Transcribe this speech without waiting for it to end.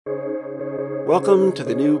Welcome to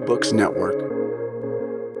the New Books Network.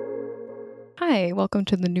 Hi, welcome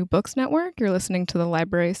to the New Books Network. You're listening to the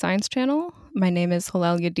Library Science Channel. My name is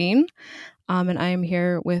Halal Yadin, and I am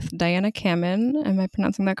here with Diana Kamin. Am I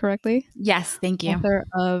pronouncing that correctly? Yes, thank you. Author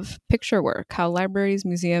of Picture Work, How Libraries,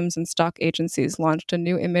 Museums, and Stock Agencies Launched a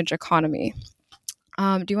New Image Economy.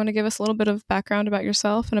 Do you want to give us a little bit of background about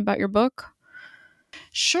yourself and about your book?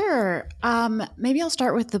 Sure. Maybe I'll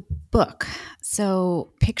start with the book.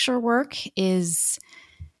 So Picture Work is,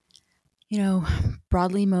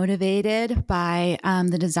 broadly motivated by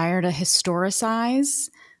the desire to historicize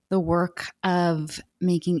the work of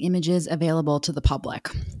making images available to the public.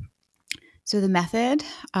 So the method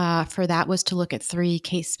for that was to look at three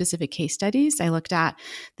specific case studies. I looked at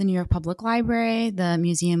the New York Public Library, the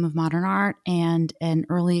Museum of Modern Art, and an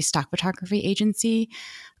early stock photography agency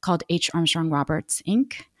called H. Armstrong Roberts,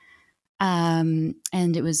 Inc. And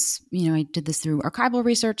it was, I did this through archival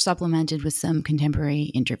research supplemented with some contemporary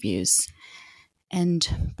interviews.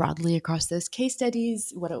 And broadly across those case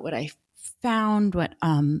studies, what I found, what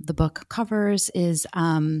the book covers is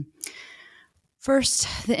first,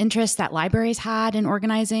 the interest that libraries had in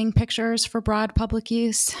organizing pictures for broad public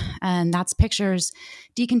use. And that's pictures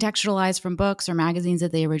decontextualized from books or magazines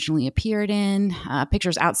that they originally appeared in,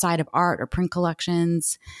 pictures outside of art or print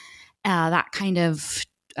collections. That kind of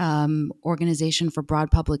organization for broad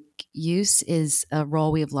public use is a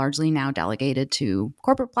role we have largely now delegated to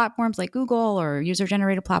corporate platforms like Google or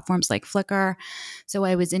user-generated platforms like Flickr. So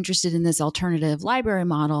I was interested in this alternative library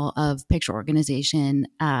model of picture organization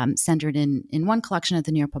centered in one collection at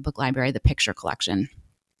the New York Public Library, the Picture Collection.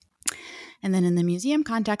 And then in the museum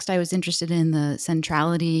context, I was interested in the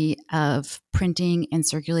centrality of printing and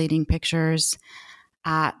circulating pictures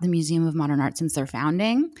at the Museum of Modern Art since their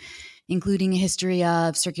founding, including a history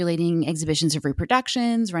of circulating exhibitions of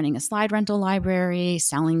reproductions, running a slide rental library,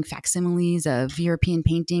 selling facsimiles of European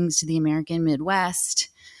paintings to the American Midwest,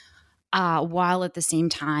 while at the same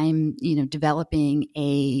time, developing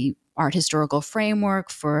a art historical framework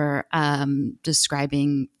for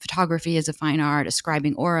describing photography as a fine art,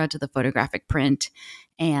 ascribing aura to the photographic print,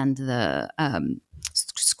 and the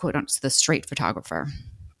quote unquote the straight photographer,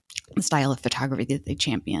 the style of photography that they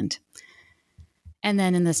championed. And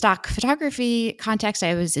then in the stock photography context,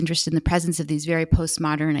 I was interested in the presence of these very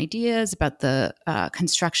postmodern ideas about the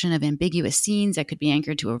construction of ambiguous scenes that could be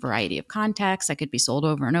anchored to a variety of contexts, that could be sold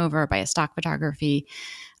over and over by a stock photography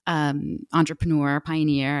entrepreneur,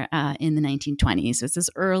 pioneer in the 1920s. So it's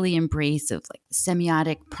this early embrace of like the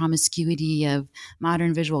semiotic promiscuity of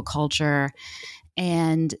modern visual culture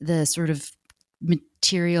and the sort of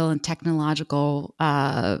material and technological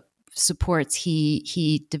supports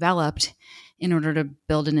he developed in order to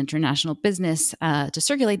build an international business to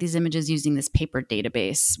circulate these images using this paper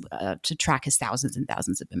database to track his thousands and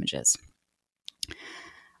thousands of images.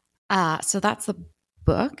 So that's the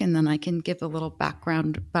book, and then I can give a little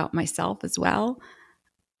background about myself as well.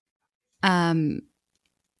 I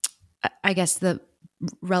guess the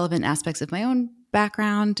relevant aspects of my own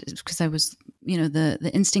background, because I was,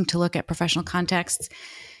 the instinct to look at professional contexts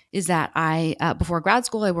is that I, before grad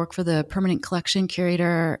school, I worked for the permanent collection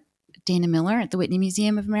curator Dana Miller at the Whitney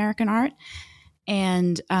Museum of American Art.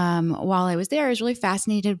 And while I was there, I was really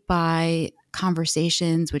fascinated by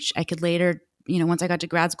conversations, which I could later, once I got to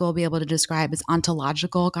grad school, be able to describe as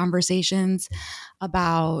ontological conversations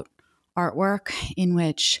about artwork in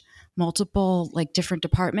which multiple, different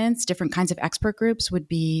departments, different kinds of expert groups would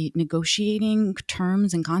be negotiating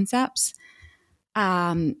terms and concepts.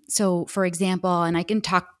 So, for example, and I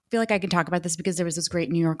feel like I can talk about this because there was this great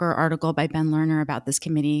New Yorker article by Ben Lerner about this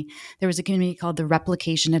committee. There was a committee called the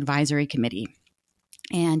Replication Advisory Committee.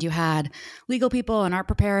 And you had legal people and art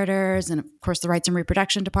preparators and, of course, the Rights and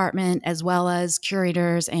Reproduction Department, as well as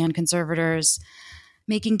curators and conservators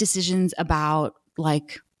making decisions about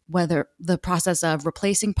whether the process of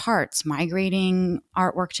replacing parts, migrating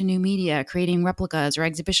artwork to new media, creating replicas or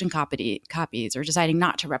exhibition copies, or deciding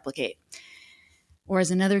not to replicate. Or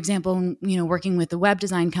as another example, working with a web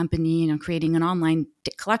design company, creating an online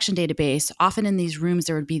collection database, often in these rooms,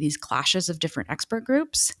 there would be these clashes of different expert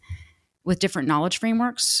groups with different knowledge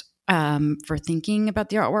frameworks for thinking about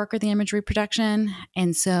the artwork or the image reproduction.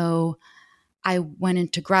 And so I went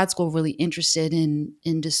into grad school really interested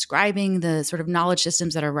in describing the sort of knowledge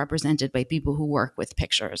systems that are represented by people who work with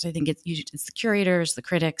pictures. I think it's the curators, the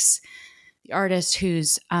critics, the artists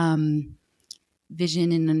whose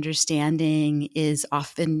vision and understanding is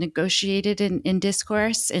often negotiated in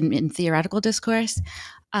discourse and in theoretical discourse,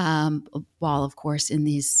 while of course in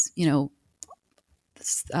these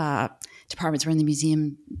departments where in the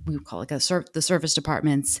museum we would call it the service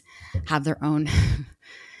departments have their own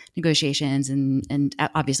negotiations and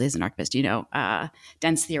obviously as an archivist,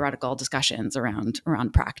 dense theoretical discussions around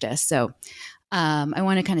practice. So I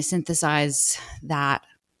want to kind of synthesize that,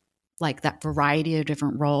 like that variety of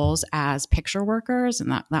different roles as picture workers.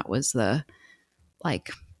 And that was the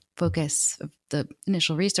focus of the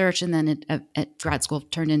initial research. And then it, at grad school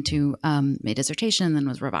turned into my dissertation and then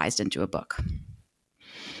was revised into a book.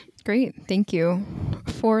 Great. Thank you.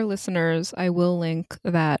 For listeners, I will link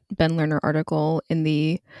that Ben Lerner article in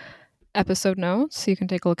the episode notes, so you can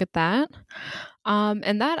take a look at that.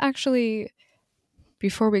 And that actually,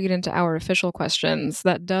 before we get into our official questions,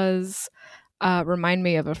 that does remind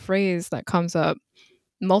me of a phrase that comes up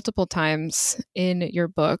multiple times in your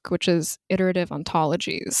book, which is iterative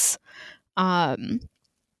ontologies.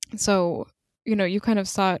 So, you kind of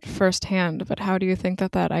saw it firsthand, but how do you think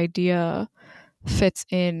that idea fits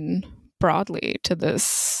in broadly to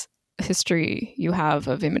this history you have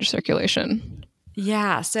of image circulation?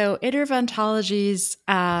 Yeah, so iterative ontologies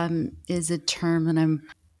is a term that I'm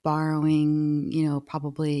borrowing,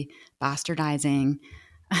 probably bastardizing,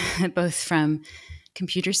 both from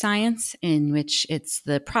computer science, in which it's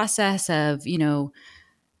the process of,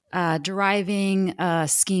 deriving a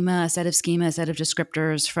schema, a set of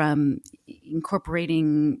descriptors from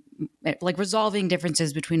incorporating, like resolving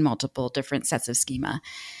differences between multiple different sets of schema.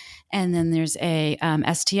 And then there's a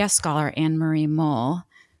STS scholar, Anne-Marie Moll,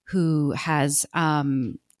 who has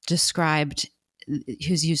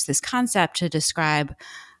who's used this concept to describe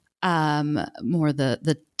more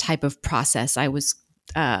the type of process I was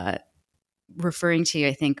referring to,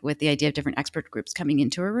 I think, with the idea of different expert groups coming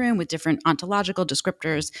into a room with different ontological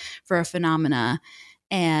descriptors for a phenomena,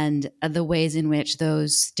 and the ways in which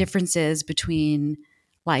those differences between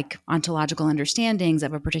ontological understandings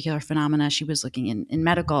of a particular phenomena, she was looking in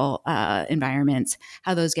medical environments,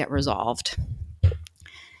 how those get resolved.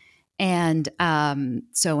 And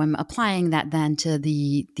so I'm applying that then to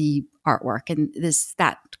the artwork. And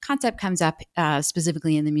that concept comes up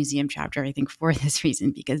specifically in the museum chapter, I think, for this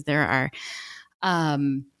reason, because there are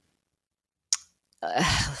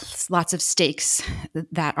lots of stakes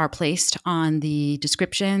that are placed on the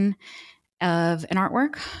description of an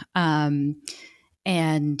artwork.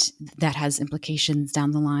 And that has implications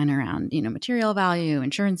down the line around, material value,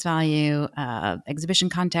 insurance value, exhibition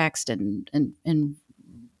context, and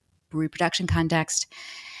reproduction context.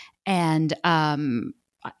 And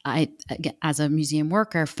I, again, as a museum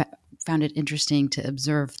worker, found it interesting to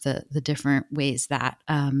observe the different ways that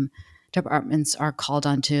departments are called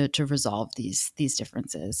on to resolve these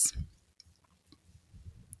differences,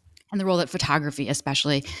 and the role that photography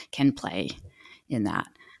especially can play in that.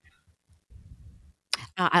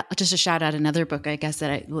 Just to shout out another book, I guess,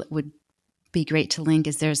 that would be great to link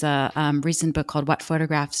is there's a recent book called What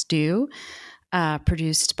Photographs Do,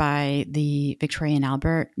 produced by the Victoria and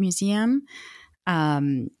Albert Museum,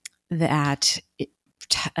 that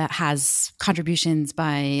has contributions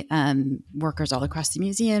by workers all across the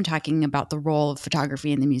museum talking about the role of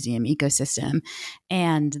photography in the museum ecosystem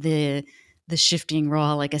and the shifting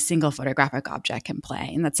role like a single photographic object can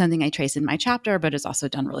play. And that's something I trace in my chapter, but it's also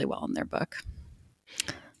done really well in their book.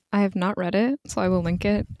 I have not read it, so I will link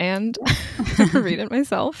it and read it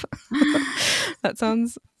myself. That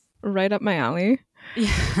sounds right up my alley.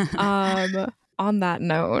 Yeah. On that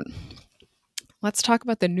note, let's talk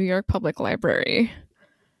about the New York Public Library.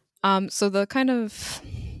 So the kind of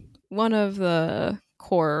one of the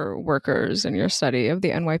core workers in your study of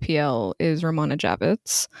the NYPL is Romana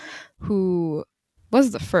Javits, who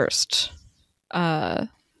was the first. Was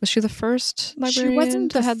she the first librarian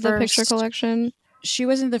to have the picture collection? She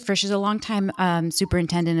wasn't the first. She's a longtime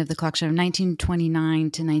superintendent of the collection of 1929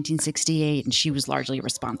 to 1968, and she was largely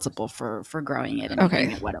responsible for growing it and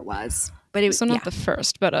making it what it was. But it was not the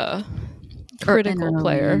first, but a critical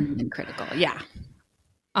player. And critical, yeah.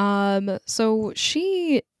 So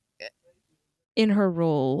she, in her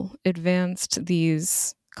role, advanced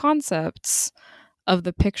these concepts of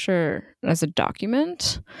the picture as a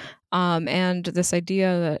document, and this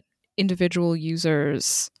idea that individual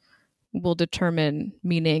users will determine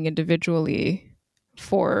meaning individually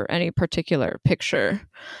for any particular picture.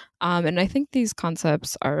 And I think these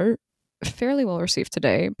concepts are fairly well received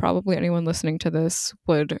today. Probably anyone listening to this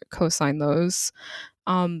would co-sign those.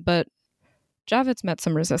 But Javits met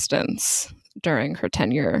some resistance during her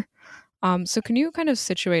tenure. So can you kind of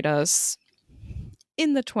situate us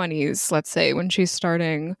in the 20s, let's say, when she's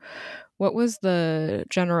starting? What was the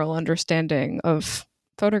general understanding of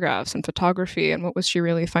photographs and photography, and what was she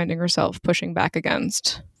really finding herself pushing back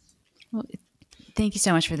against? Well, thank you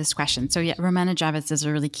so much for this question. So yeah, Romana Javits is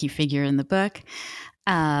a really key figure in the book.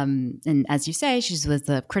 And as you say, she was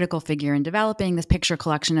a critical figure in developing this picture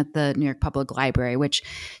collection at the New York Public Library, which,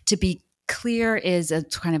 to be clear, is a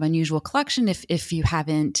kind of unusual collection. If you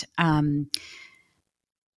haven't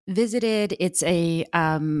visited, it's a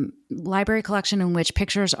library collection in which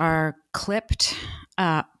pictures are clipped,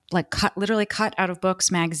 literally cut out of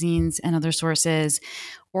books, magazines, and other sources,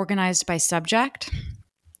 organized by subject,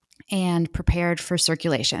 and prepared for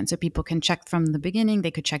circulation. So people can check from the beginning,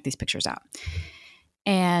 they could check these pictures out.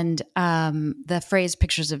 And the phrase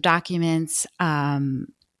 "pictures of documents,"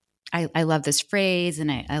 I love this phrase,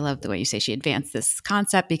 and I love the way you say she advanced this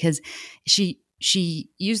concept, because she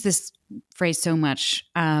used this phrase so much.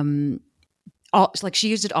 She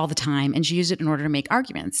used it all the time, and she used it in order to make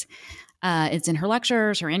arguments. It's in her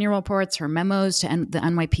lectures, her annual reports, her memos to the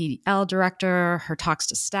NYPL director, her talks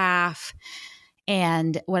to staff.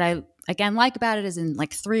 And what I again like about it is, in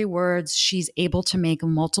like 3 words, she's able to make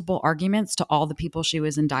multiple arguments to all the people she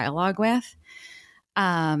was in dialogue with.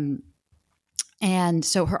 And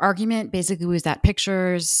so her argument basically was that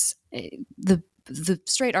pictures, the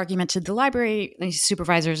straight argument to the library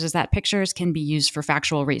supervisors is that pictures can be used for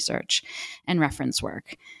factual research and reference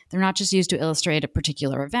work. They're not just used to illustrate a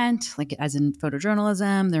particular event, like as in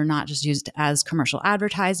photojournalism. They're not just used as commercial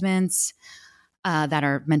advertisements that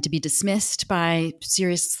are meant to be dismissed by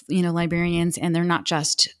serious, librarians. And they're not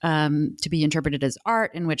just to be interpreted as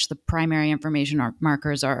art, in which the primary information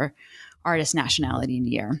markers are artist, nationality, and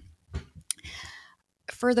year.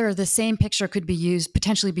 Further, the same picture could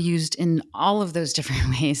potentially be used in all of those different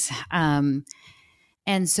ways. And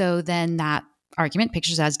so then that argument,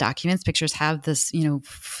 pictures as documents, pictures have this,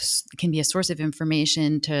 can be a source of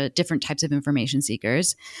information to different types of information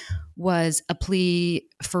seekers, was a plea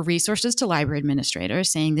for resources to library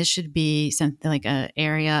administrators, saying this should be something like an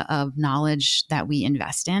area of knowledge that we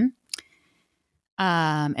invest in.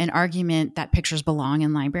 An argument that pictures belong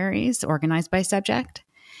in libraries organized by subject.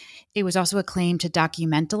 It was also a claim to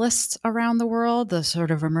documentalists around the world, the sort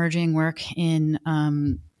of emerging work in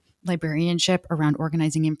librarianship around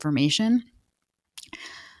organizing information.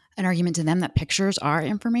 An argument to them that pictures are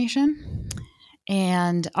information.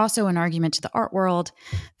 And also an argument to the art world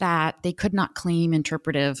that they could not claim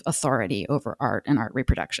interpretive authority over art and art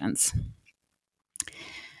reproductions.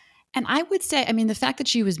 And I would say, the fact that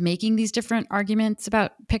she was making these different arguments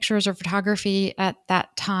about pictures or photography at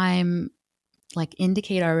that time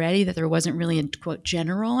indicate already that there wasn't really a quote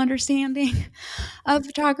general understanding of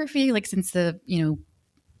photography. Since the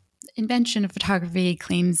invention of photography,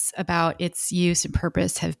 claims about its use and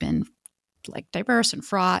purpose have been diverse and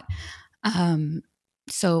fraught.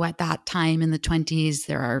 So at that time in the 1920s,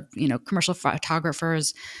 there are commercial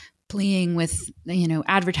photographers pleading with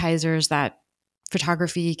advertisers that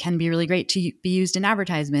photography can be really great to be used in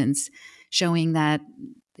advertisements, showing that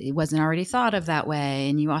it wasn't already thought of that way.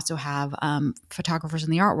 And you also have photographers in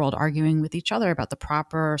the art world arguing with each other about the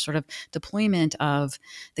proper sort of deployment of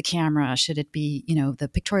the camera. Should it be, the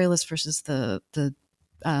pictorialist versus the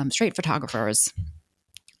straight photographers?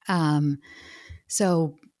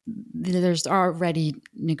 So there's already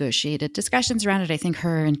negotiated discussions around it. I think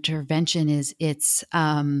her intervention is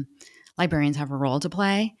librarians have a role to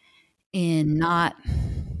play in not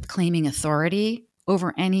claiming authority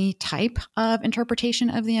over any type of interpretation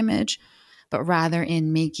of the image, but rather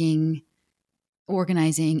in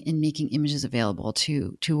organizing and making images available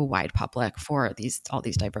to a wide public for all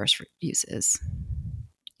these diverse uses.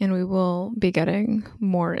 And we will be getting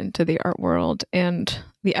more into the art world and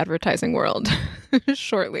the advertising world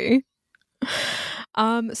shortly.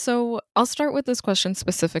 So I'll start with this question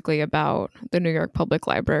specifically about the New York Public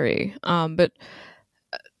Library. But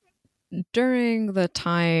during the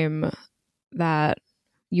time that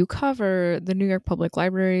you cover, the New York Public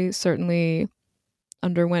Library certainly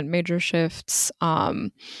underwent major shifts.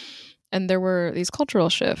 And there were these cultural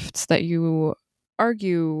shifts that you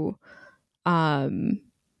argue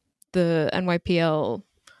the NYPL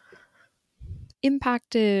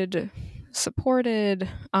impacted, supported.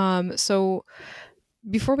 So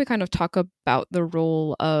before we kind of talk about the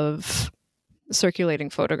role of circulating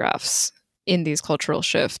photographs in these cultural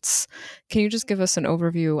shifts, can you just give us an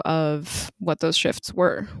overview of what those shifts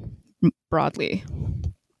were broadly?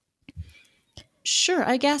 Sure.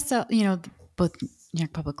 I guess, both New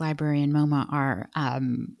York Public Library and MoMA are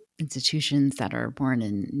institutions that are born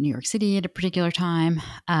in New York City at a particular time,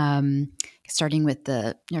 starting with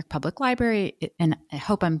the New York Public Library. And I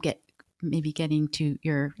hope I'm getting to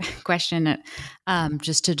your question,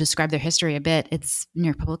 just to describe their history a bit. New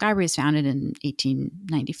York Public Library was founded in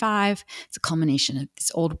 1895. It's a culmination of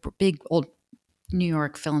this big old New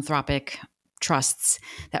York philanthropic trusts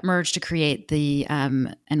that merge to create the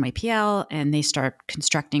NYPL, and they start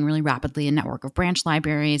constructing really rapidly a network of branch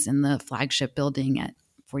libraries in the flagship building at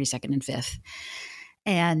 42nd and 5th.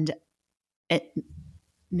 And it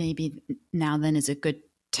maybe now then is a good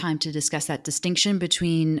time to discuss that distinction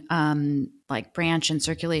between like branch and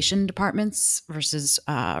circulation departments versus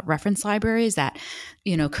reference libraries that,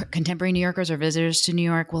 contemporary New Yorkers or visitors to New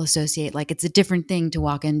York will associate. Like, it's a different thing to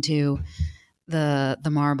walk into the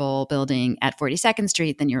Marble Building at 42nd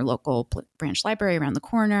Street than your local branch library around the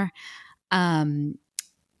corner.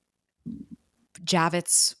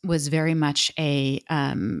 Javits was very much a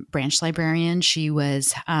branch librarian. She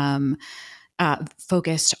was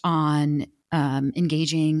focused on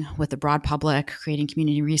engaging with the broad public, creating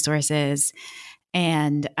community resources.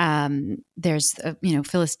 And there's,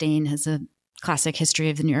 Phyllis Dane has a classic history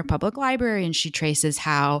of the New York Public Library, and she traces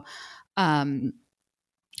how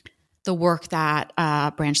the work that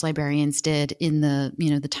branch librarians did in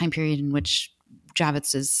the time period in which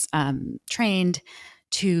Javits is trained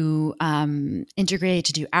to integrate,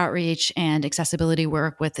 to do outreach and accessibility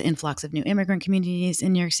work with the influx of new immigrant communities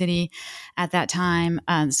in New York City at that time.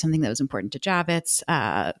 Something that was important to Javits.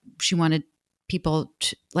 She wanted people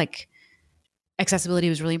to, accessibility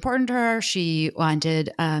was really important to her. She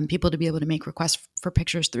wanted people to be able to make requests for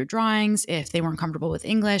pictures through drawings if they weren't comfortable with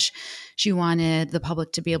English. She wanted the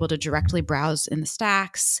public to be able to directly browse in the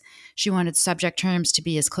stacks. She wanted subject terms to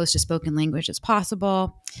be as close to spoken language as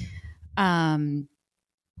possible.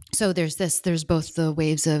 So there's both the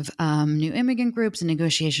waves of new immigrant groups and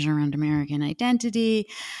negotiation around American identity,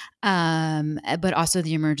 but also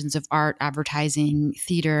the emergence of art, advertising,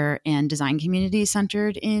 theater, and design communities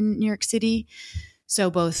centered in New York City.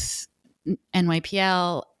 So both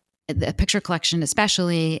NYPL, the picture collection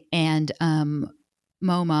especially, and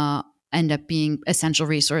MoMA end up being essential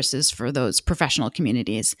resources for those professional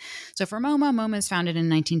communities. So for MoMA is founded in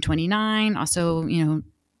 1929, also,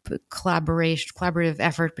 collaborative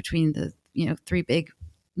effort between the three big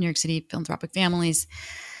New York City philanthropic families,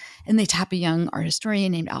 and they tap a young art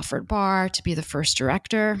historian named Alfred Barr to be the first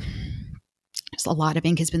director. So a lot of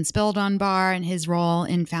ink has been spilled on Barr and his role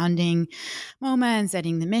in founding MoMA and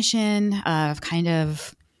setting the mission of kind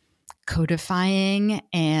of codifying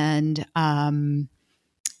and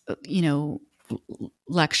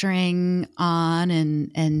lecturing on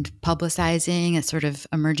and publicizing a sort of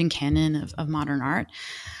emerging canon of modern art.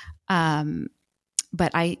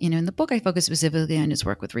 But I, in the book, I focus specifically on his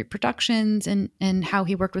work with reproductions and how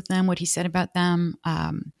he worked with them, what he said about them.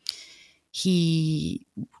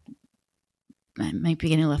 I might be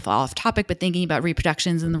getting a little off topic, but thinking about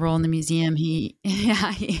reproductions and the role in the museum, he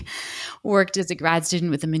worked as a grad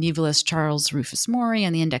student with the medievalist Charles Rufus Morey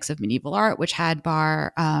on the Index of Medieval Art, which had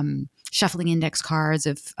Barr shuffling index cards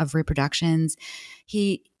of reproductions.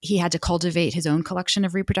 He had to cultivate his own collection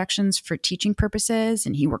of reproductions for teaching purposes,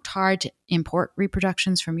 and he worked hard to import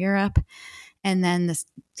reproductions from Europe. And then this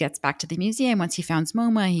gets back to the museum. Once he founds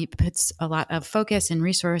MoMA, he puts a lot of focus and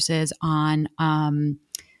resources on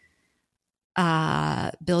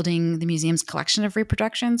building the museum's collection of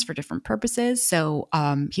reproductions for different purposes. So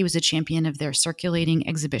he was a champion of their circulating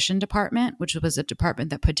exhibition department, which was a department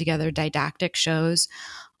that put together didactic shows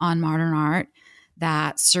on modern art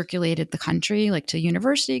that circulated the country, like to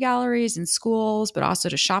university galleries and schools, but also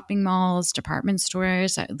to shopping malls, department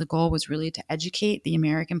stores. The goal was really to educate the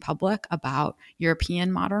American public about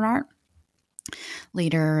European modern art.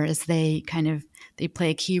 Later, as they play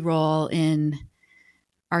a key role in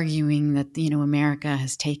arguing that America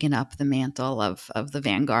has taken up the mantle of the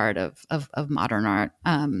vanguard of modern art.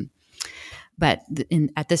 But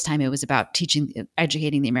at this time, it was about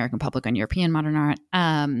educating the American public on European modern art.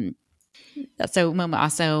 So MoMA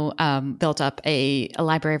also built up a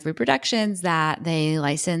library of reproductions that they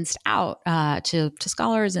licensed out to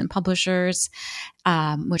scholars and publishers,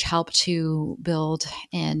 which helped to build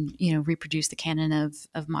and reproduce the canon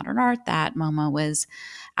of modern art that MoMA was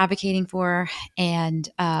advocating for. And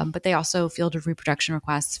but they also fielded reproduction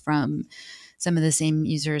requests from some of the same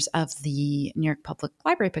users of the New York Public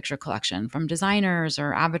Library picture collection, from designers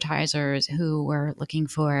or advertisers who were looking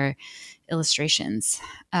for illustrations.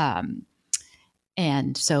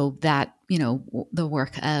 And so that, the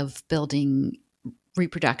work of building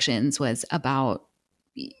reproductions was about,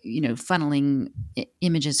 funneling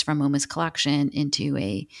images from MoMA's collection into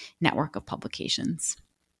a network of publications.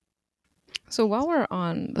 So while we're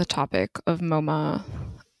on the topic of MoMA,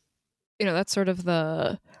 that's sort of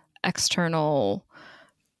the external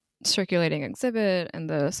circulating exhibit and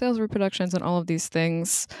the sales reproductions and all of these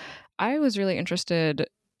things. I was really interested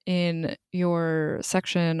in your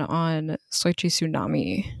section on Soichi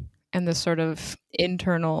Tsunami and the sort of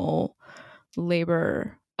internal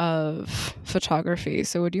labor of photography.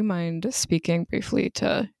 So would you mind speaking briefly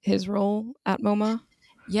to his role at MoMA?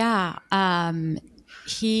 Yeah.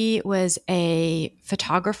 He was a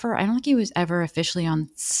photographer. I don't think he was ever officially on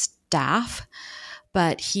staff,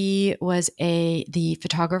 but he was the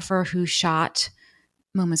photographer who shot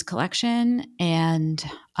MoMA's collection and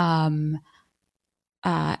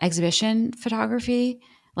exhibition photography.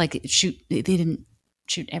 Like they didn't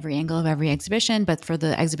shoot every angle of every exhibition, but for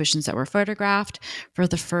the exhibitions that were photographed, for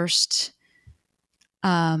the first,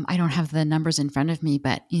 I don't have the numbers in front of me,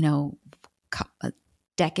 but a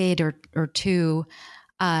decade or two,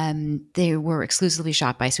 they were exclusively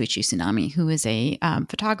shot by Soichi Tsunami, who is a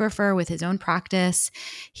photographer with his own practice.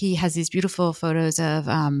 He has these beautiful photos of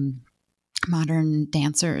modern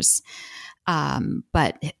dancers.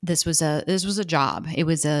 But this was a job. It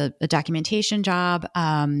was a documentation job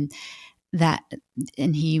and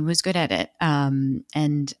he was good at it.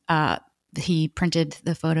 And he printed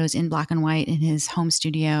the photos in black and white in his home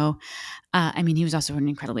studio. He was also an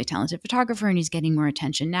incredibly talented photographer, and he's getting more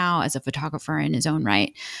attention now as a photographer in his own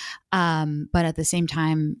right. But at the same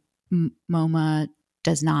time, MoMA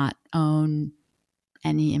does not own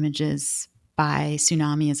any images by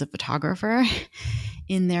Tsunami as a photographer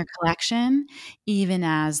in their collection, even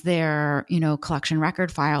as their collection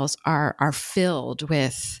record files are filled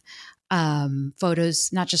with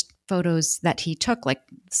photos, not just photos that he took, like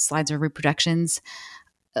slides or reproductions,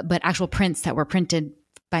 but actual prints that were printed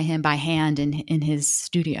by him by hand in his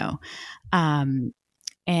studio. And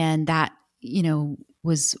that,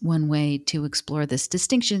 was one way to explore this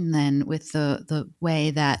distinction then with the way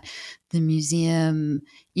that the museum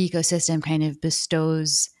ecosystem kind of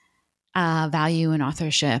bestows value and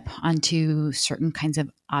authorship onto certain kinds of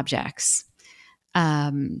objects.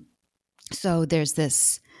 So there's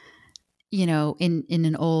this, in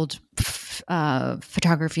an old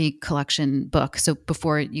photography collection book. So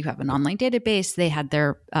before you have an online database, they had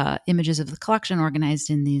their images of the collection organized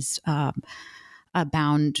in these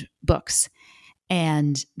bound books.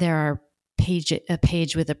 And there are a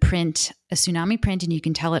page with a print, a Tsunami print, and you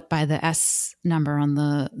can tell it by the S number on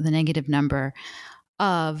the negative number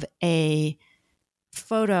of a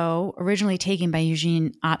photo originally taken by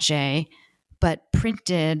Eugene Atget, but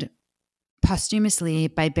printed posthumously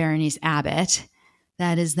by Berenice Abbott.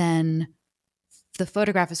 That is then, the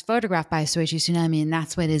photograph is photographed by Soichi Tsunami, and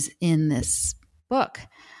that's what is in this book.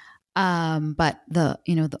 But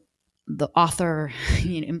the author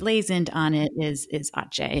emblazoned on it is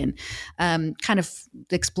Atget, and kind of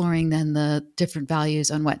exploring then the different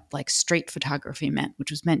values on what like straight photography meant,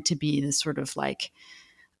 which was meant to be this sort of like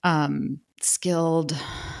skilled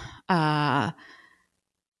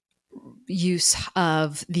use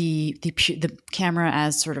of the camera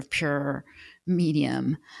as sort of pure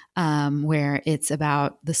medium, where it's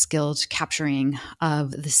about the skilled capturing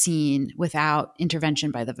of the scene without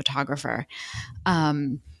intervention by the photographer.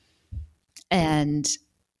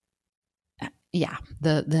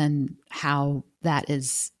 Then how that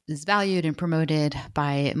is valued and promoted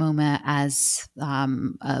by MoMA as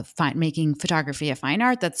making photography a fine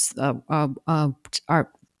art. That's a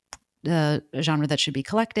genre that should be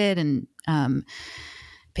collected and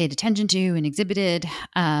paid attention to and exhibited,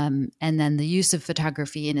 and then the use of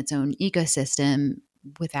photography in its own ecosystem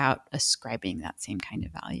without ascribing that same kind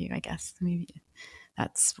of value. I guess maybe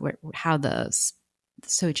that's how the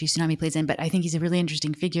Soichi Tsunami plays in. But I think he's a really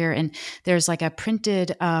interesting figure, and there's like a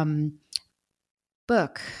printed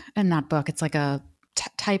book, and not book, it's like a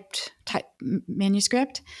typed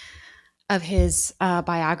manuscript of his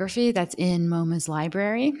biography that's in MoMA's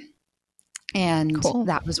library. And cool.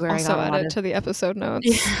 That was where also I got add it to the episode notes.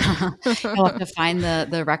 Yeah. I'll have to find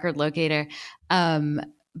the record locator.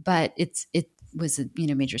 But it was a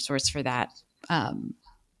major source for that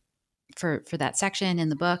for that section in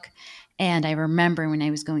the book. And I remember when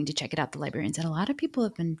I was going to check it out, the librarian said a lot of people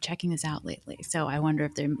have been checking this out lately. So I wonder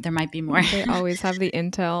if there might be more. They always have the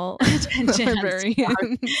intel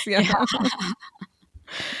librarians. Yeah.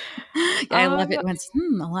 I love it when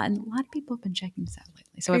a lot of people have been checking this out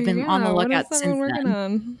lately. So I've been on the lookout since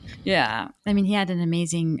then. Yeah, I mean, he had an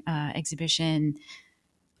amazing exhibition.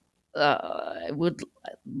 Let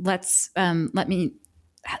me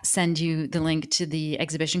send you the link to the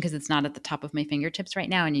exhibition because it's not at the top of my fingertips right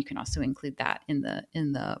now, and you can also include that in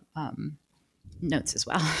the notes as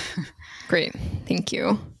well. Great, thank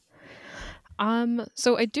you.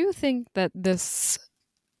 So I do think that this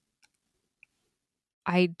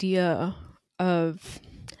idea of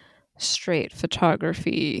straight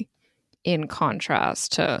photography in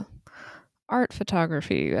contrast to art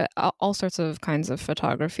photography, all sorts of kinds of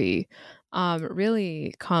photography,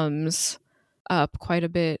 really comes up quite a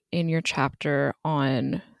bit in your chapter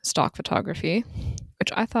on stock photography, which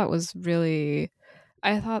I thought was really,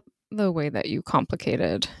 I thought the way that you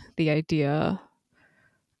complicated the idea,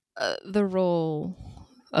 the role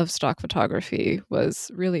of stock photography was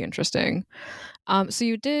really interesting. So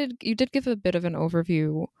you did give a bit of an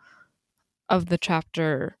overview of the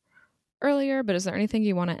chapter earlier, but is there anything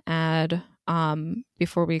you want to add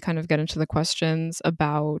before we kind of get into the questions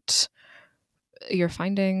about your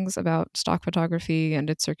findings about stock photography and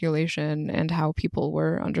its circulation and how people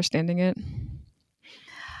were understanding it?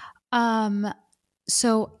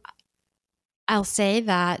 So I'll say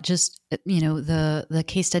that just, the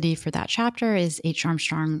case study for that chapter is H.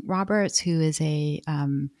 Armstrong Roberts, who is a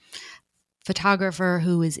photographer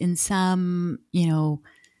who is in some,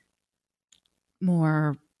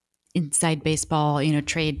 more inside baseball,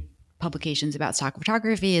 trade publications about stock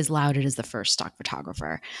photography, is lauded as the first stock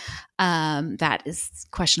photographer. That is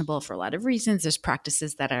questionable for a lot of reasons. There's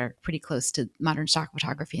practices that are pretty close to modern stock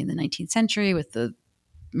photography in the 19th century with the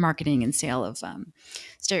marketing and sale of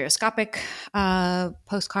stereoscopic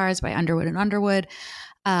postcards by Underwood and Underwood.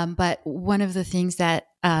 But one of the things that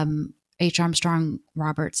H. Armstrong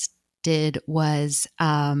Roberts did was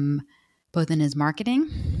both in his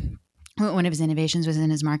marketing, one of his innovations was in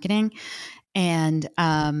his marketing, and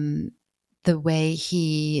the way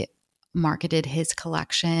he marketed his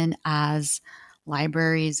collection as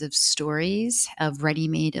libraries of stories, of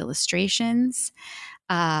ready-made illustrations,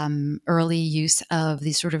 early use of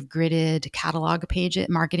these sort of gridded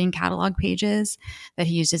marketing catalog pages that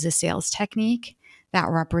he used as a sales technique that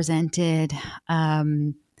represented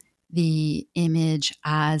the image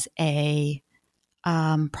as a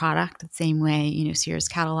product, the same way, Sears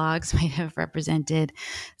catalogs might have represented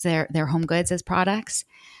their home goods as products.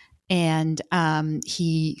 And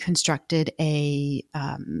he constructed a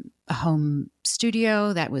home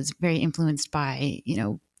studio that was very influenced by,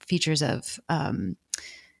 features of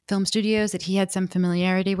film studios that he had some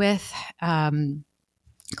familiarity with.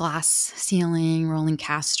 Glass ceiling, rolling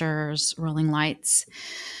casters, rolling lights,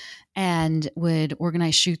 and would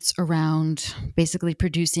organize shoots around basically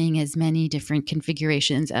producing as many different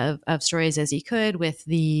configurations of stories as he could with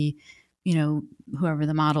the, whoever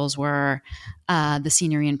the models were, the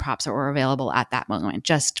scenery and props that were available at that moment,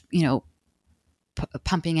 just,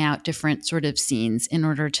 pumping out different sort of scenes in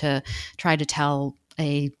order to try to tell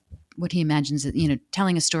what he imagines,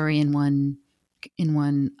 telling a story in one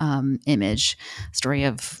image, story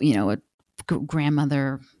of, a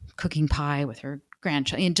grandmother cooking pie with her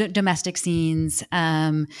grandchild, domestic scenes,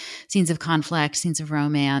 scenes of conflict, scenes of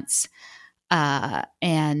romance,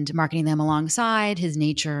 and marketing them alongside his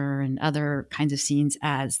nature and other kinds of scenes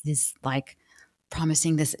as this, like,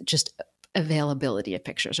 promising this just availability of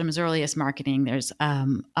pictures. From his earliest marketing, there's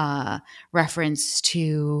a reference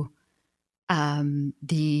to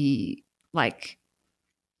the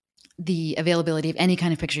availability of any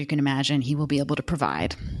kind of picture you can imagine, he will be able to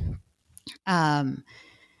provide.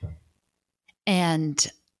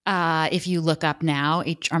 And if you look up now,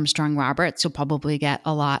 H. Armstrong Roberts, you'll probably get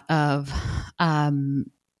a lot of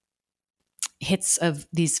hits of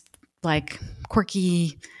these like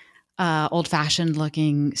quirky, old-fashioned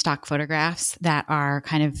looking stock photographs that are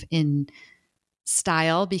kind of in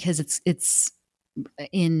style because it's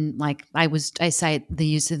in, like, I cite the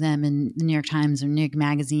use of them in the New York Times or New York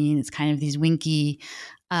Magazine. It's kind of these winky,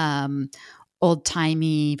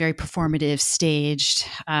 old-timey, very performative, staged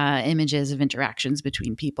images of interactions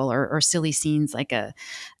between people, or silly scenes like a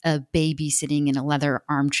baby sitting in a leather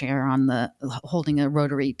armchair holding a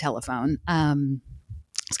rotary telephone.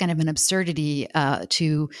 It's kind of an absurdity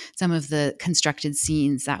to some of the constructed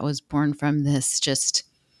scenes that was born from this just,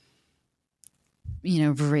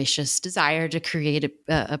 voracious desire to create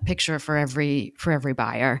a picture for every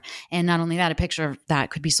buyer. And not only that, a picture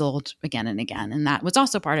that could be sold again and again. And that was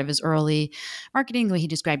also part of his early marketing, the way he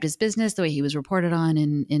described his business, the way he was reported on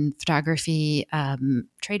in photography,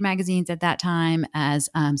 trade magazines at that time, as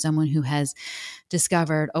someone who has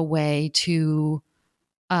discovered a way to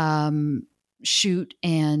shoot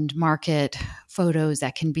and market photos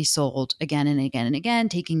that can be sold again and again and again,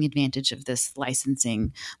 taking advantage of this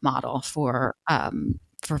licensing model for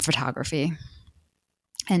photography.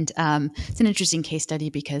 And it's an interesting case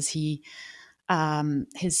study because his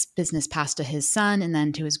business passed to his son and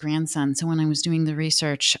then to his grandson. So when I was doing the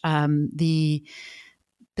research, the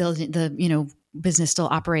business still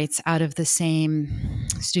operates out of the same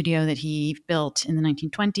studio that he built in the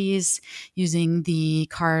 1920s using the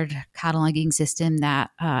card cataloging system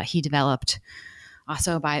that he developed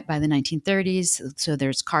also by the 1930s. So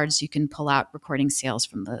there's cards you can pull out recording sales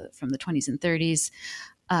from the 20s and 30s.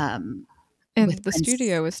 And with the Prince.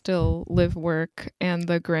 studio is still live work, and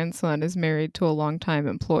the grandson is married to a longtime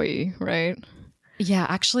employee, right? Yeah,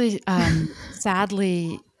 actually,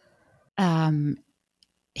 sadly,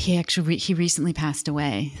 he recently passed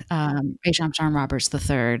away. H. Armstrong Roberts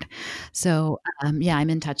III. So yeah, I'm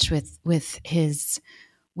in touch with his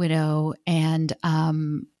widow, and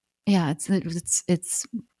yeah, it's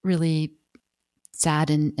really sad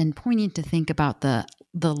and poignant to think about the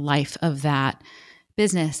life of that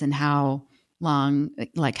business and how long,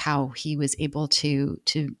 like how he was able to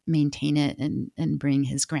maintain it and bring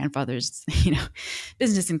his grandfather's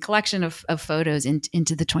business and collection of photos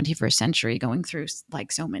into the 21st century, going through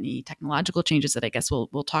like so many technological changes that I guess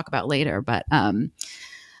we'll talk about later. But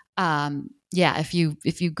yeah, if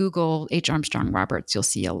you Google H. Armstrong Roberts, you'll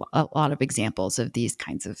see a lot of examples of these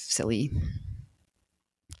kinds of silly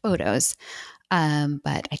photos.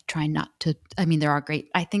 But I try not to. I mean,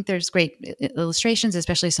 I think there's great illustrations,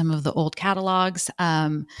 especially some of the old catalogs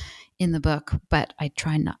in the book. But I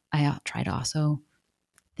try to also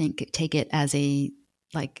take it as a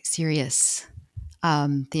like serious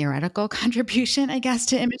theoretical contribution, I guess,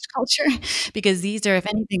 to image culture, because these are, if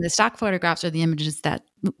anything, the stock photographs are the images that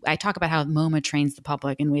I talk about how MoMA trains the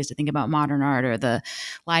public in ways to think about modern art, or the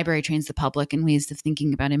library trains the public in ways of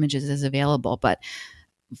thinking about images as available. But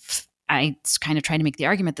I kind of try to make the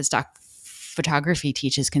argument that stock photography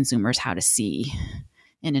teaches consumers how to see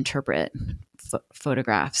and interpret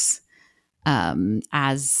photographs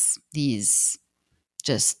as these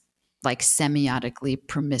just like semiotically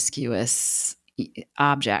promiscuous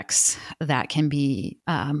objects that can be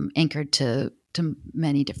anchored to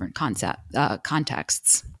many different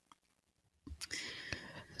contexts.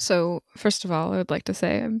 So, first of all, I would like to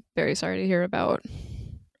say I'm very sorry to hear about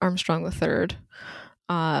Armstrong III,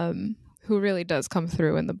 who really does come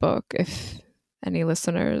through in the book. If any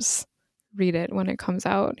listeners read it when it comes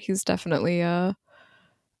out, he's definitely a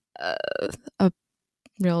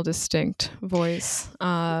real distinct voice.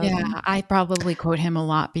 Yeah, I probably quote him a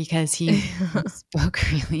lot because he spoke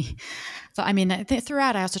really. So I mean,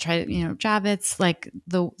 throughout, I also try to, Javits, like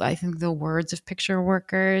I think the words of picture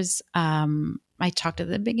workers. I talked at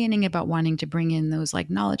the beginning about wanting to bring in those like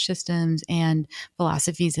knowledge systems and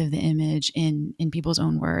philosophies of the image in people's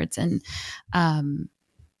own words. And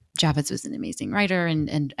Javits was an amazing writer,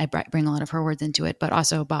 and I bring a lot of her words into it. But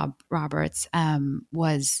also Bob Roberts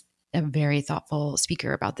was a very thoughtful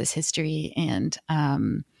speaker about this history and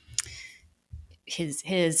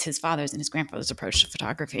his father's and his grandfather's approach to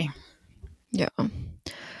photography. Yeah.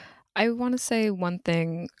 I want to say one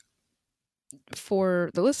thing for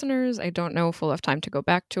the listeners. I don't know if we'll have time to go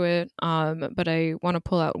back to it, but I want to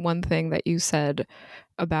pull out one thing that you said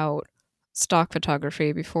about stock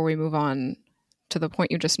photography before we move on to the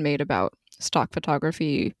point you just made about stock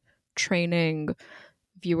photography training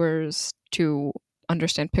viewers to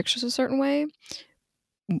understand pictures a certain way.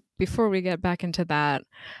 Before we get back into that,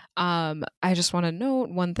 I just want to note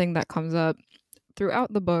one thing that comes up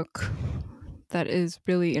throughout the book that is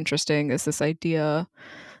really interesting is this idea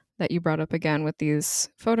that you brought up again with these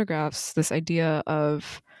photographs, this idea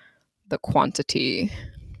of the quantity.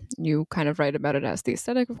 You kind of write about it as the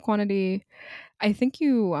aesthetic of quantity. I think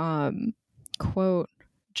you quote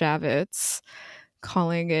Javits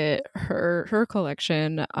calling it her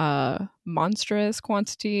collection monstrous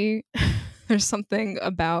quantity. There's something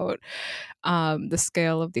about the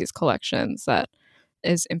scale of these collections that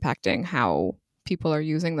is impacting how people are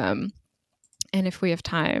using them. And if we have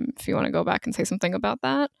time, if you want to go back and say something about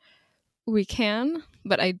that, we can.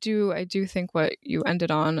 But I do think what you ended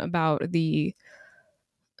on about the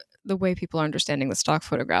way people are understanding the stock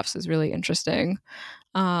photographs is really interesting.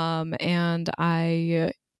 And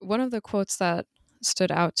one of the quotes that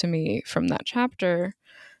stood out to me from that chapter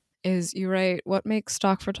is you write, what makes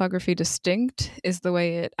stock photography distinct is the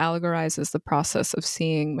way it allegorizes the process of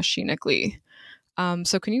seeing machinically.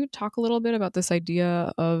 So can you talk a little bit about this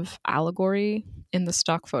idea of allegory in the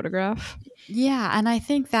stock photograph? Yeah, and I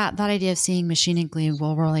think that idea of seeing machinically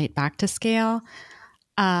will relate back to scale.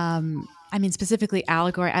 I mean, specifically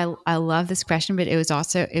allegory. I love this question, but it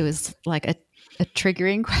was like a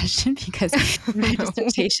triggering question because my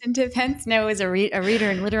dissertation defense, as a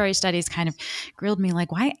reader in literary studies, kind of grilled me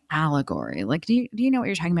like, why allegory? Like, do you know what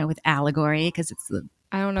you're talking about with allegory? Because it's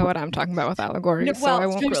I don't know what I'm talking about with allegory, so I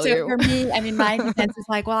won't grill you. For me, I mean, my defense is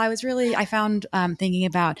like, well, I found thinking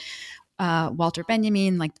about Walter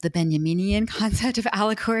Benjamin, like the Benjaminian concept of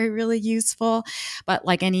allegory, really useful. But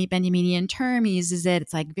like any Benjaminian term, he uses it.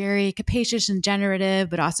 It's like very capacious and generative,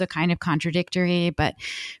 but also kind of contradictory. But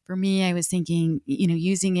for me, I was thinking,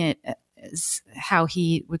 using it as how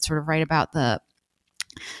he would sort of write about the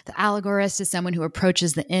The allegorist is someone who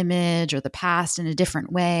approaches the image or the past in a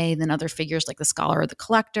different way than other figures like the scholar or the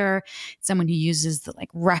collector. Someone who uses the like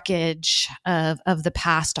wreckage of the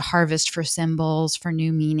past to harvest for symbols, for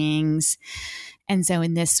new meanings. And so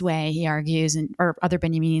in this way, he argues, or other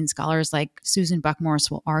Benjaminian scholars like Susan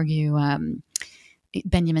Buck-Morss will argue,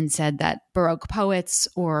 Benjamin said that Baroque poets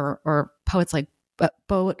or poets like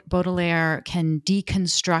Baudelaire can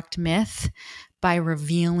deconstruct myth by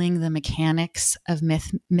revealing the mechanics of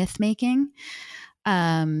myth making.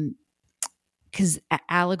 Because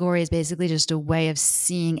allegory is basically just a way of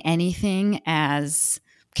seeing anything as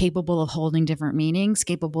capable of holding different meanings,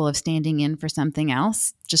 capable of standing in for something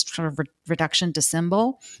else, just sort of reduction to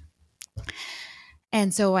symbol.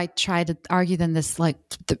 And so I try to argue then this like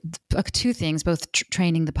two things, both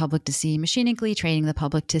training the public to see machinically, training the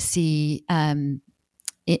public to see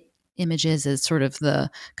images as sort of the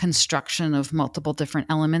construction of multiple different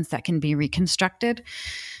elements that can be reconstructed,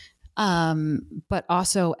 but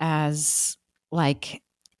also as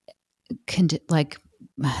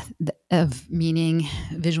of meaning,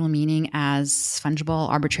 visual meaning as fungible,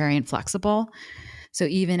 arbitrary, and flexible. So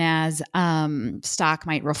even as stock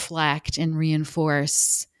might reflect and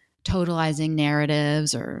reinforce totalizing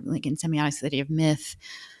narratives, or like in semiotics, the idea of myth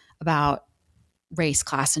about race,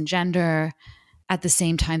 class, and gender, at the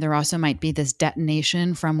same time, there also might be this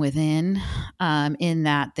detonation from within, in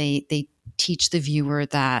that they teach the viewer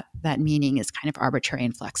that meaning is kind of arbitrary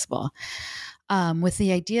and flexible. With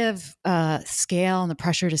the idea of scale and the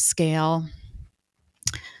pressure to scale,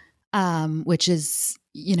 which is,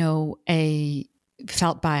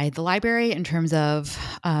 felt by the library in terms of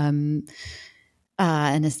an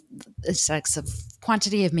aesthetics of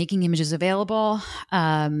quantity of making images available,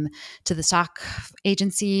 to the stock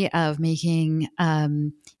agency of making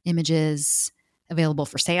images available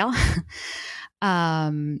for sale.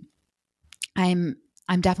 I'm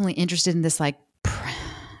definitely interested in this like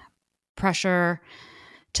pressure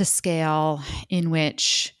to scale, in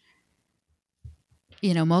which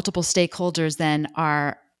multiple stakeholders then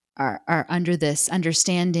are under this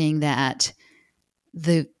understanding that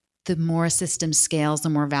the more a system scales, the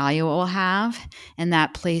more value it will have, and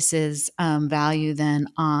that places value then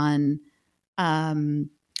on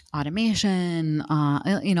automation,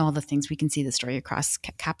 all the things we can see the story across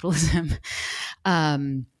capitalism,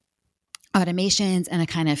 automations, and a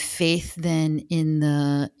kind of faith then in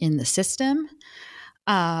the system,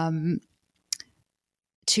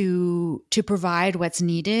 to provide what's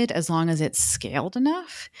needed as long as it's scaled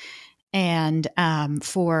enough. And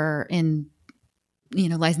for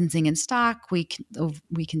licensing and stock, we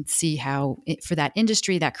can see how for that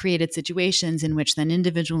industry that created situations in which then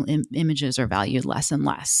individual images are valued less and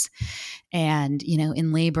less. And,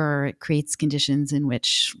 in labor, it creates conditions in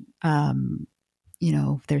which,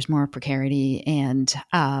 there's more precarity and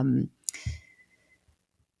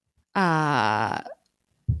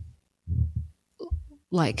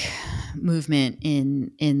like movement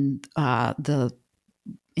in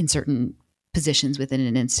certain positions within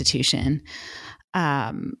an institution.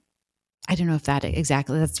 I don't know if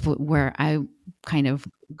that's where I kind of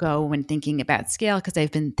go when thinking about scale, because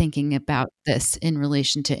I've been thinking about this in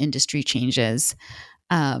relation to industry changes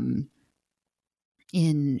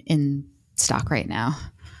in stock right now.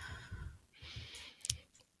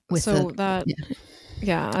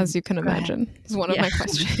 As you can imagine, is one of my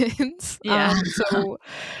questions. So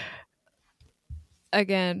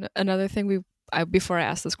again, another thing before I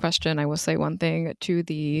ask this question, I will say one thing to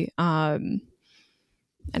the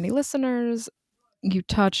any listeners. You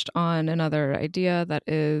touched on another idea that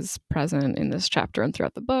is present in this chapter and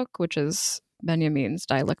throughout the book, which is Benjamin's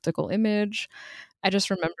dialectical image. I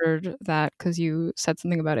just remembered that because you said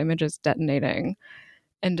something about images detonating,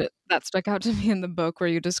 and that stuck out to me in the book, where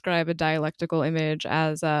you describe a dialectical image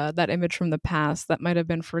as that image from the past that might have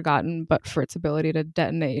been forgotten, but for its ability to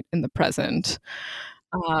detonate in the present.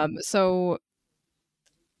 So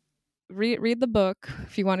read the book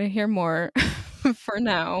if you want to hear more. For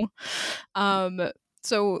now.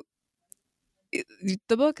 So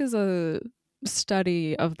the book is a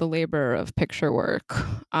study of the labor of picture work,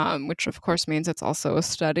 which of course means it's also a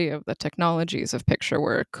study of the technologies of picture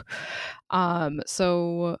work.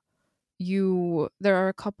 So there are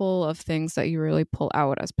a couple of things that you really pull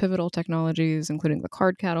out as pivotal technologies, including the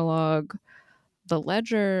card catalog, the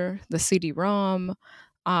ledger, the CD-ROM,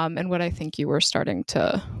 and what I think you were starting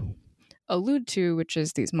to allude to, which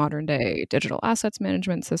is these modern day digital assets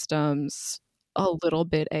management systems, a little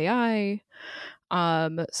bit AI.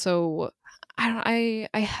 So I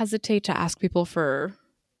hesitate to ask people for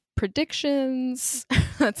predictions.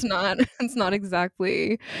 It's not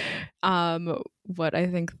exactly what I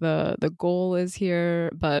think the goal is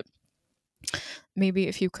here, but maybe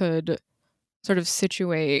if you could sort of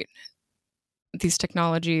situate these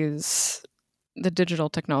technologies, the digital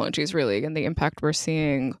technologies really, and the impact we're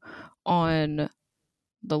seeing on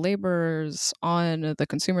the laborers, on the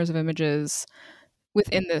consumers of images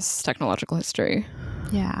within this technological history.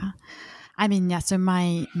 Yeah. I mean, yeah. So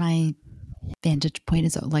my vantage point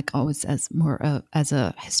is like always as more as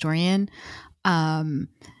a historian. Um,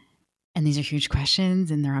 and these are huge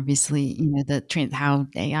questions, and they're obviously, how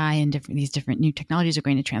AI and these different new technologies are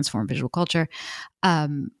going to transform visual culture.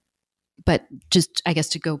 But just, I guess,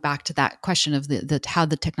 to go back to that question of the how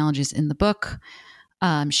the technologies in the book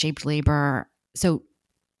shaped labor. So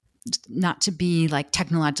not to be like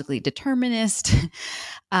technologically determinist,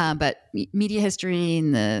 but media history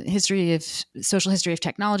and the social history of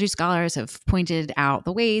technology scholars have pointed out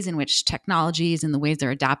the ways in which technologies and the ways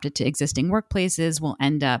they're adapted to existing workplaces will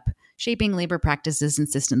end up shaping labor practices and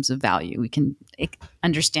systems of value. We can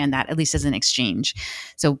understand that at least as an exchange.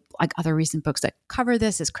 So like other recent books that cover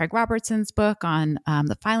this is Craig Robertson's book on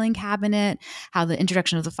the filing cabinet, how the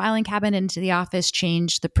introduction of the filing cabinet into the office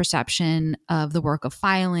changed the perception of the work of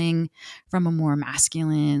filing from a more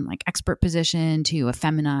masculine, like expert position to a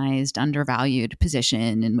feminized, undervalued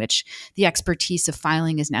position in which the expertise of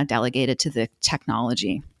filing is now delegated to the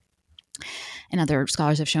technology. And other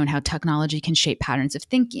scholars have shown how technology can shape patterns of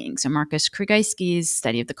thinking. So Marcus Krygajski's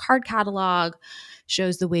study of the card catalog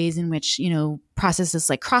shows the ways in which, processes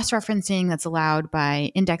like cross-referencing that's allowed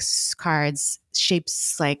by index cards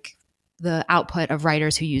shapes like the output of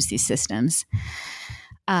writers who use these systems.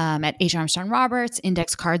 At H. Armstrong Roberts,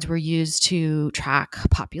 index cards were used to track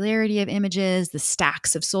popularity of images. The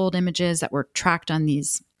stacks of sold images that were tracked on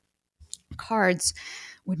these cards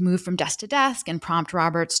would move from desk to desk and prompt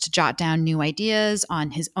Roberts to jot down new ideas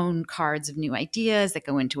on his own cards of new ideas that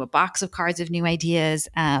go into a box of cards of new ideas.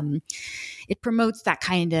 It promotes that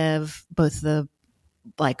kind of both the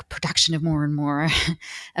like production of more and more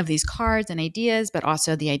of these cards and ideas, but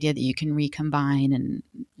also the idea that you can recombine and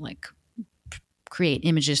like create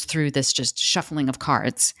images through this just shuffling of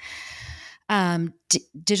cards.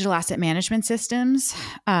 Digital asset management systems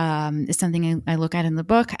is something I look at in the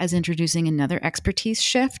book as introducing another expertise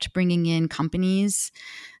shift, bringing in companies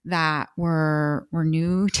that were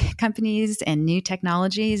new companies and new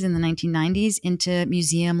technologies in the 1990s into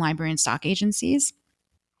museum, library, and stock agencies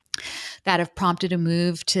that have prompted a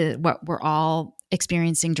move to what we're all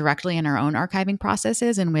experiencing directly in our own archiving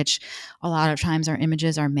processes, in which a lot of times our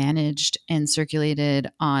images are managed and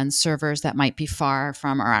circulated on servers that might be far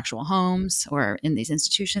from our actual homes, or in these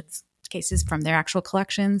institutions' cases from their actual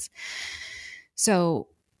collections. So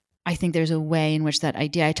I think there's a way in which that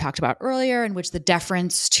idea I talked about earlier, in which the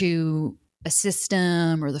deference to a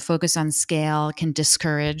system or the focus on scale can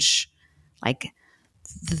discourage like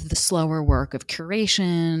the slower work of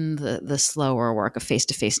curation, the slower work of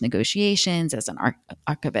face-to-face negotiations. As an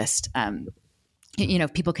archivist,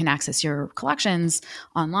 if people can access your collections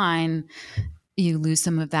online, you lose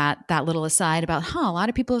some of that little aside about, a lot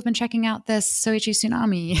of people have been checking out this Soichi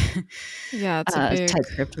Tsunami Yeah, it's a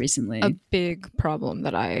typescript recently. A big problem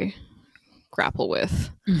that I grapple with.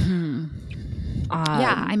 Mm-hmm.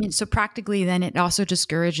 I mean, so practically then it also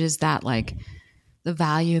discourages that like the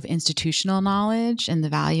value of institutional knowledge and the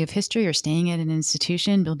value of history, or staying at an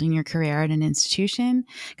institution, building your career at an institution.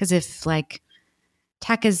 Because if like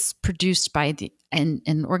tech is produced by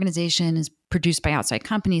an organization is produced by outside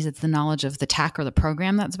companies, it's the knowledge of the tech or the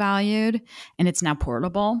program that's valued, and it's now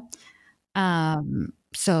portable.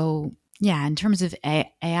 So yeah, in terms of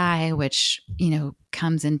AI, which,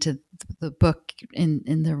 comes into the book in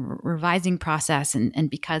the revising process, and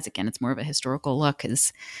because again, it's more of a historical look,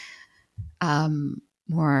 is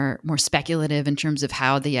more speculative in terms of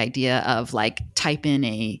how the idea of like type in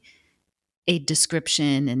a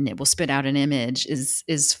description and it will spit out an image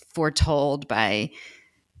is foretold by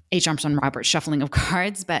H. Armstrong Roberts' shuffling of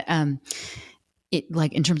cards. But it,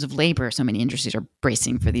 like in terms of labor, so many industries are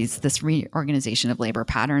bracing for this reorganization of labor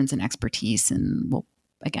patterns and expertise. And well,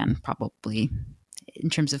 again, probably in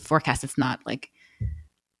terms of forecast, it's not like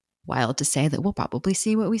wild to say that we'll probably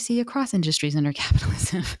see what we see across industries under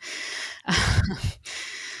capitalism.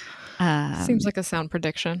 Seems like a sound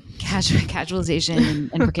prediction.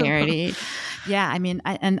 Casualization and precarity. Yeah, I mean,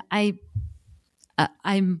 I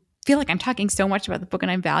feel like I'm talking so much about the book,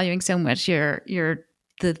 and I'm valuing so much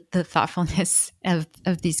the thoughtfulness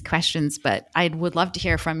of these questions. But I would love to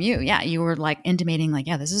hear from you. Yeah, you were like intimating, like,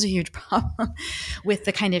 yeah, this is a huge problem with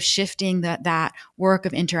the kind of shifting that work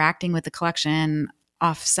of interacting with the collection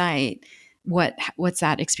off-site. What's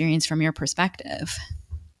that experience from your perspective?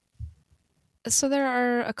 So there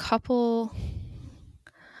are a couple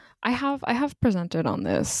I have presented on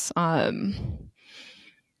this. I'll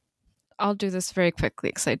do this very quickly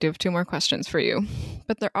because I do have 2 more questions for you.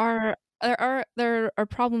 But there are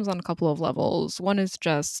problems on a couple of levels. One is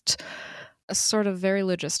just a sort of very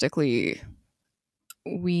logistically,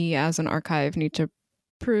 we as an archive need to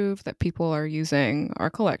prove that people are using our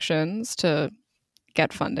collections to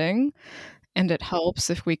get funding. And it helps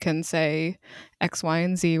if we can say X, Y,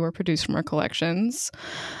 and Z were produced from our collections.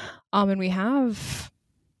 And we have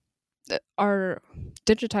our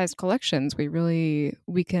digitized collections.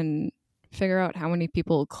 We can figure out how many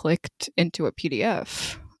people clicked into a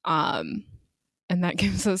PDF. And that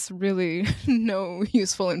gives us really no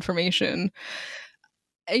useful information.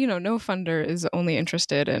 No funder is only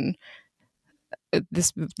interested in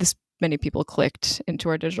this many people clicked into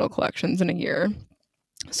our digital collections in a year.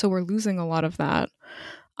 So we're losing a lot of that.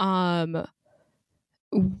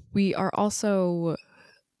 We are also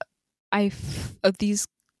these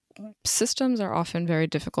systems are often very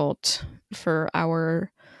difficult for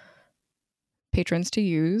our patrons to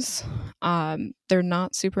use. They're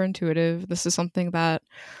not super intuitive. This is something that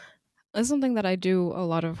I do a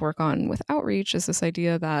lot of work on with outreach, is this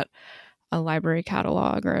idea that a library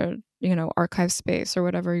catalog or archive space or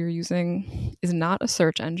whatever you're using is not a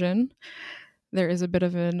search engine. There is a bit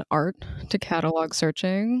of an art to catalog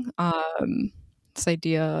searching. This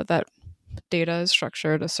idea that data is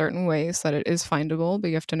structured a certain way so that it is findable, but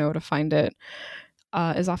you have to know how to find it,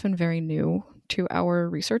 is often very new to our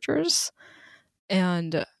researchers.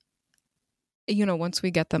 And once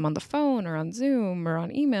we get them on the phone or on Zoom or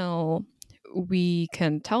on email, we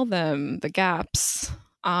can tell them the gaps.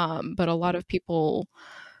 But a lot of people,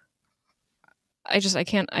 I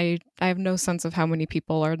have no sense of how many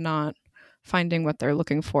people are not finding what they're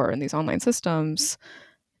looking for in these online systems,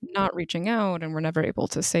 not reaching out, and we're never able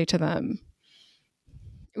to say to them,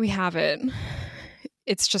 we have it.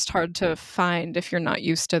 It's just hard to find if you're not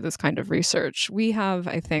used to this kind of research. We have,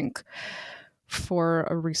 I think, for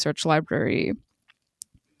a research library,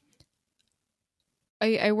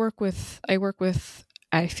 I work with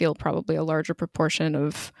I feel probably a larger proportion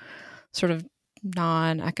of sort of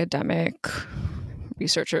non-academic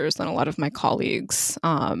researchers than a lot of my colleagues.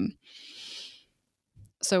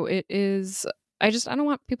 So it is, I don't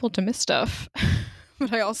want people to miss stuff,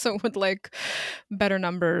 but I also would like better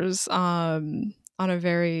numbers on a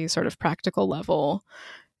very sort of practical level.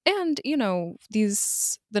 And,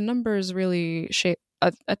 the numbers really shape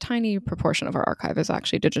a tiny proportion of our archive is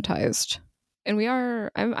actually digitized. And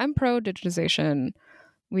I'm pro digitization.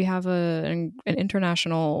 We have an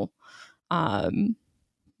international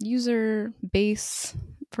user base,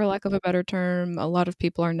 for lack of a better term. A lot of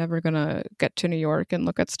people are never going to get to New York and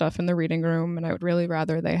look at stuff in the reading room. And I would really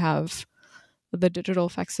rather they have the digital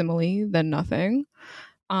facsimile than nothing.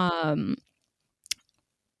 But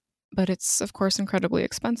it's, of course, incredibly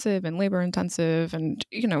expensive and labor intensive. And,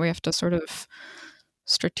 we have to sort of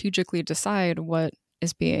strategically decide what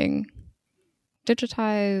is being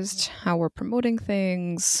digitized, how we're promoting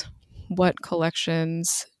things, what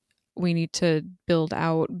collections we need to build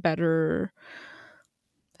out better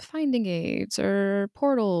finding aids or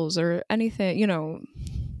portals or anything,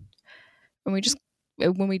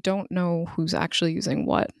 when we don't know who's actually using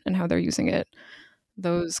what and how they're using it,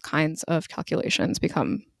 those kinds of calculations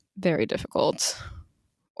become very difficult.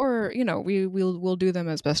 Or, we'll do them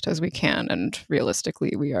as best as we can, and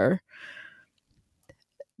realistically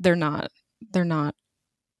they're not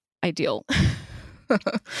ideal.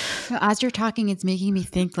 As you're talking, it's making me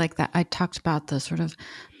think like that. I talked about the sort of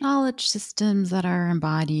knowledge systems that are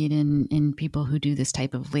embodied in people who do this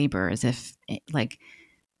type of labor, as if like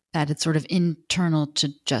that it's sort of internal to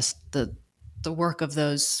just the work of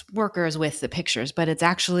those workers with the pictures, but it's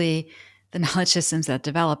actually the knowledge systems that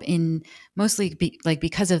develop in mostly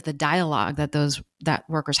because of the dialogue that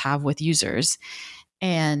workers have with users,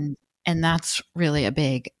 and that's really a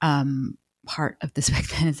big part of this book.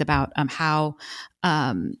 Then is about how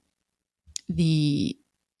the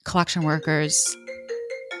collection workers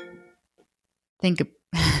think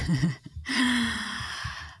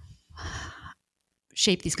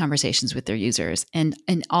shape these conversations with their users. And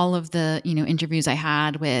all of the interviews I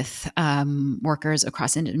had with workers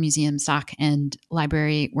across museum, stock, and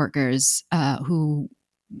library workers who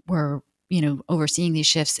were overseeing these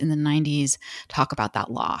shifts in the 90s talk about that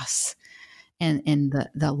loss and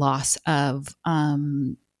the loss of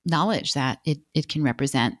knowledge that it can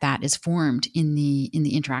represent, that is formed in the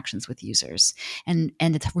interactions with users, and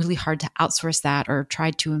it's really hard to outsource that or try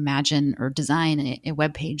to imagine or design a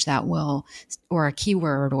web page that will, or a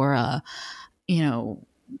keyword or a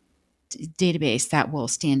database that will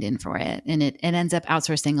stand in for it. And it ends up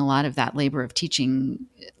outsourcing a lot of that labor of teaching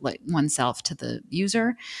like oneself to the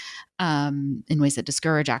user in ways that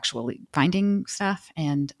discourage actually finding stuff.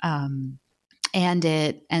 And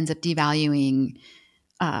it ends up devaluing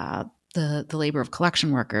the labor of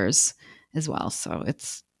collection workers as well. So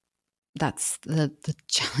that's the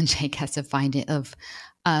challenge, I guess, of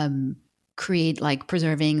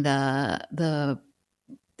preserving the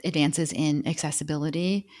advances in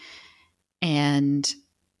accessibility and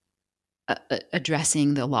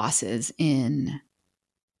addressing the losses in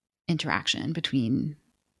interaction between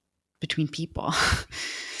people.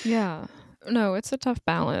 Yeah. No, it's a tough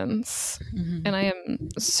balance. Mm-hmm. And I am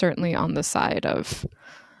certainly on the side of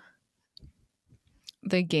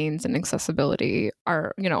the gains in accessibility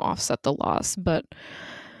are, offset the loss. But,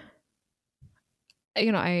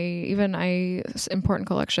 important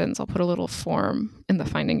collections, I'll put a little form in the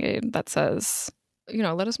finding aid that says,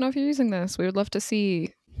 let us know if you're using this. We would love to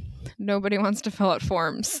see. Nobody wants to fill out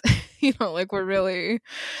forms. We're really,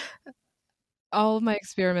 all of my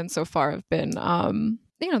experiments so far have been,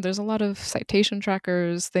 there's a lot of citation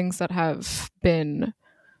trackers, things that have been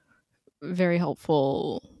very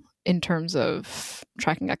helpful in terms of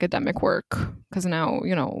tracking academic work. Because now,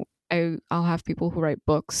 I'll have people who write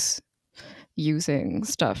books using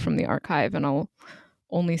stuff from the archive, and I'll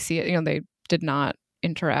only see it, they did not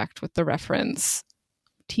interact with the reference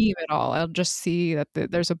team at all. I'll just see that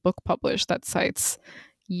there's a book published that cites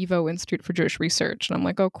YIVO Institute for Jewish Research, and I'm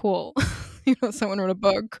like, oh, cool. Someone wrote a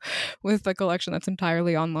book with a collection that's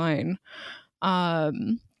entirely online.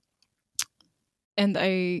 And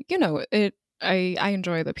I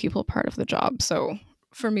enjoy the people part of the job. So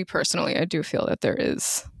for me personally, I do feel that there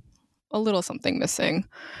is a little something missing.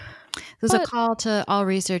 There's a call to all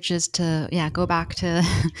researchers to, go back to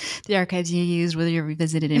the archives you used, whether you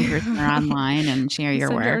revisited in person or online, and share your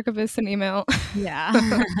work. Send your archivists an email. Yeah.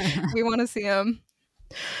 We want to see them.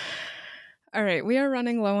 All right. We are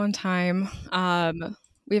running low on time.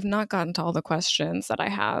 We have not gotten to all the questions that I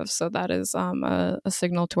have. So that is a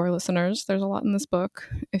signal to our listeners. There's a lot in this book.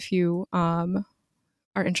 If you are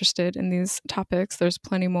interested in these topics, there's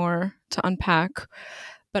plenty more to unpack.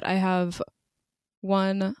 But I have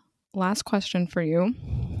one last question for you.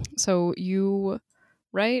 So you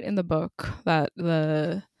write in the book that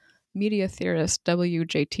the media theorist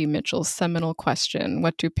W.J.T. Mitchell's seminal question,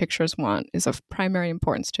 what do pictures want, is of primary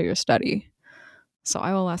importance to your study. So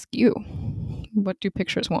I will ask you, what do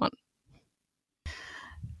pictures want?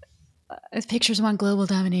 If pictures want global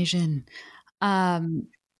domination.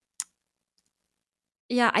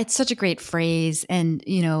 It's such a great phrase. And,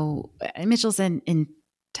 Mitchell's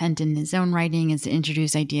intent in his own writing is to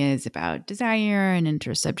introduce ideas about desire and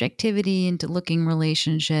intersubjectivity into looking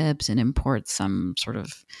relationships, and import some sort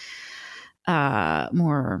of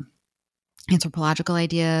more anthropological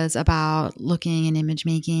ideas about looking and image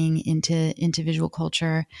making into visual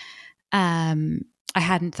culture. I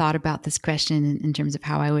hadn't thought about this question in terms of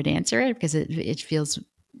how I would answer it, because it feels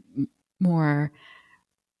more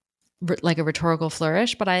like a rhetorical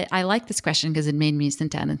flourish. But I like this question because it made me sit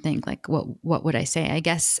down and think, like, what would I say? I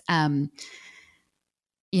guess, my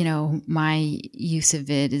use of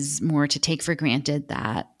it is more to take for granted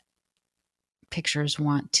that pictures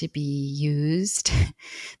want to be used.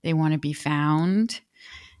 They want to be found.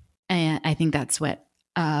 And I think that's what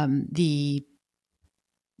the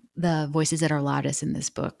voices that are loudest in this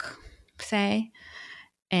book say.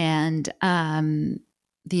 And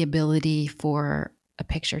the ability for a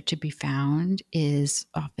picture to be found is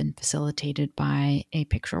often facilitated by a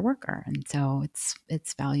picture worker. And so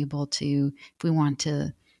it's valuable to, if we want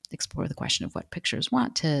to explore the question of what pictures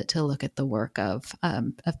want, to look at the work of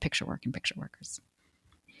picture work and picture workers.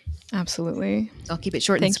 Absolutely. So I'll keep it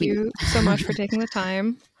short and sweet. Thank you so much for taking the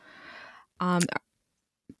time.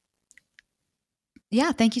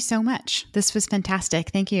 Thank you so much. This was fantastic.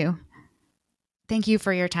 Thank you. Thank you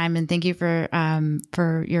for your time, and thank you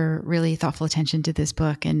for your really thoughtful attention to this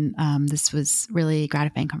book. And this was really a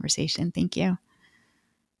gratifying conversation. Thank you.